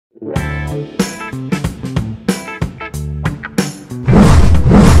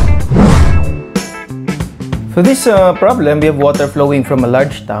For this problem, we have water flowing from a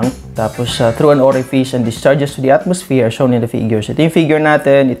large tank, tapos through an orifice and discharges to the atmosphere shown in the figures. Ito yung figure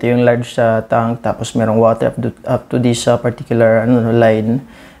natin, ito yung large tank, tapos merong water up to this particular line.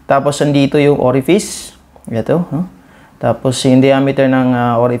 Tapos andito yung orifice, ito. Tapos yung diameter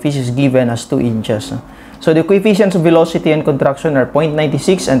ng orifice is given as 2 inches. So the coefficients of velocity and contraction are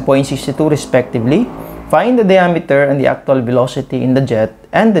 0.96 and 0.62 respectively. Find the diameter and the actual velocity in the jet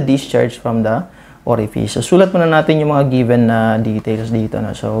and the discharge from the orifice. So, sulat muna natin yung mga given na details dito.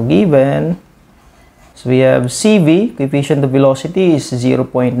 So, given. So, we have CV, coefficient of velocity is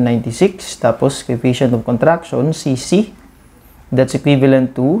 0.96. Tapos, coefficient of contraction, CC. That's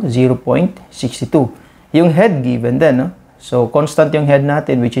equivalent to 0.62. Yung head given din. So, constant yung head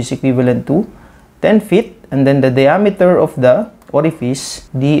natin, which is equivalent to 10 feet. And then, the diameter of the orifice,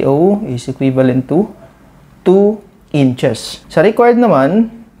 DO, is equivalent to 2 inches. Sa required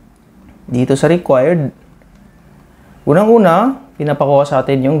naman, dito sa required, unang-una, pinapakuha sa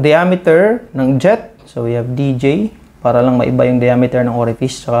atin yung diameter ng jet. So, we have DJ, para lang maiba yung diameter ng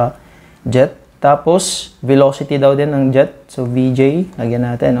orifice sa jet. Tapos, velocity daw din ng jet. So, VJ, lagyan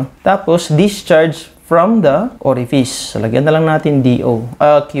natin. Tapos, discharge from the orifice. So, lagyan na lang natin QO.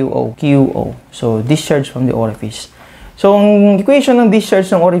 So, discharge from the orifice. So, ang equation ng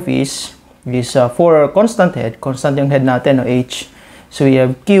discharge ng orifice is for constant head. Constant yung head natin, H. So, we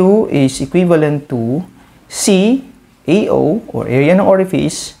have Q is equivalent to C, AO, or area ng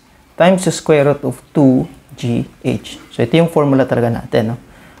orifice, times the square root of 2GH. So, ito yung formula talaga natin.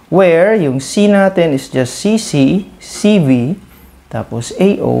 Where yung C natin is just CC, CV, tapos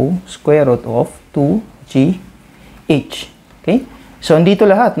AO, square root of 2GH. Okay? So, andito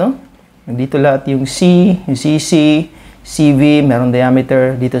lahat, Andito lahat yung C, yung CC, CV, meron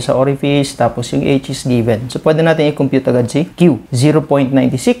diameter dito sa orifice, tapos yung H is given. So, pwede natin i-compute agad si Q. 0.96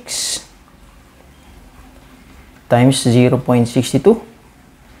 times 0.62.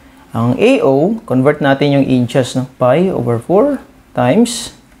 Ang AO, convert natin yung inches, pi over 4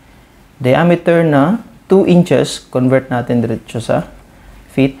 times diameter na 2 inches, convert natin diretso sa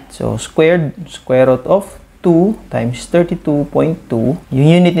feet. So, square root of 2 times 32.2. Yung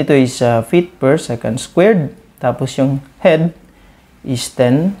unit nito is feet per second squared. Tapos yung head is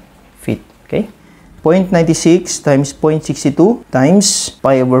 10 feet. Okay? 0.96 times 0.62 times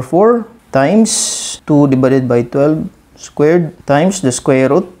pi over 4 times 2 divided by 12 squared times the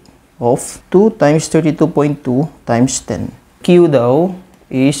square root of 2 times 32.2 times 10. Q daw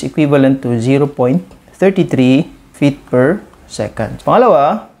is equivalent to 0.33 feet per second.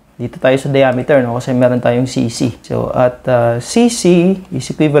 Pangalawa, dito tayo sa diameter, kasi meron tayong CC. So, at CC is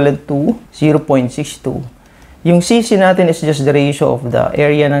equivalent to 0.62. Yung CC natin is just the ratio of the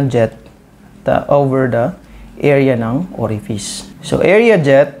area ng jet over the area ng orifice. So, area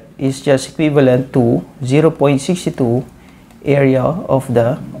jet is just equivalent to 0.62 area of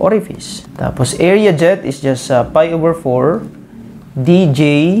the orifice. Tapos, area jet is just pi over 4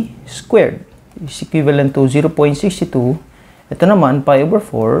 DJ squared is equivalent to 0.62. Ito naman, pi over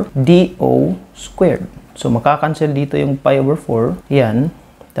 4 DO squared. So, makakancel dito yung pi over 4. Yan.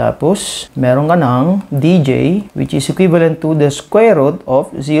 Tapos, meron ka ng DJ, which is equivalent to the square root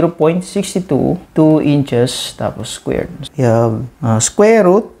of 0.62, 2 inches, tapos squared. You have square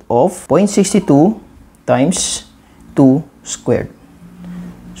root of 0.62 times 2 squared.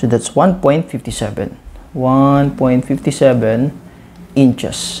 So, that's 1.57. 1.57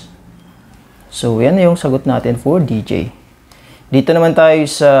 inches. So, yan yung sagot natin for DJ. Dito naman tayo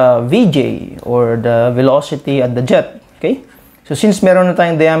sa VJ, or the velocity at the jet. Okay? So, since meron na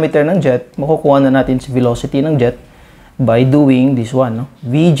tayong diameter ng jet, makukuha na natin si velocity ng jet by doing this one.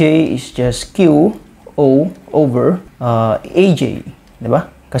 VJ is just QO over AJ.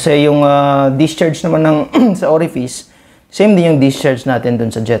 Diba? Kasi yung discharge naman ng sa orifice, same din yung discharge natin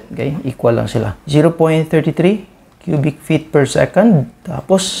dun sa jet. Okay? Equal lang sila. 0.33 cubic feet per second.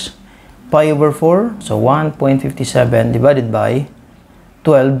 Tapos, pi over 4. So, 1.57 divided by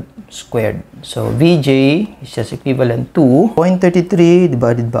 12 squared. So, VJ is just equivalent to 0.33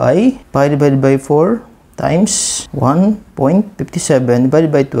 divided by pi divided by 4 times 1.57 divided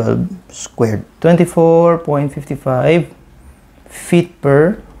by 12 squared. 24.55 feet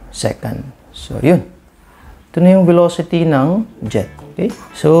per second. So, yun. Ito na yung velocity ng jet. Okay?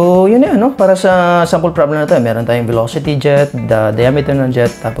 So, yun na, para sa sample problem na ito, meron tayong velocity jet, the diameter ng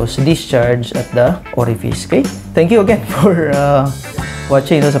jet, tapos discharge at the orifice. Okay? Thank you again for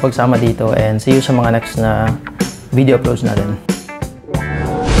watching sa pagsama dito, and see you sa mga next na video uploads natin.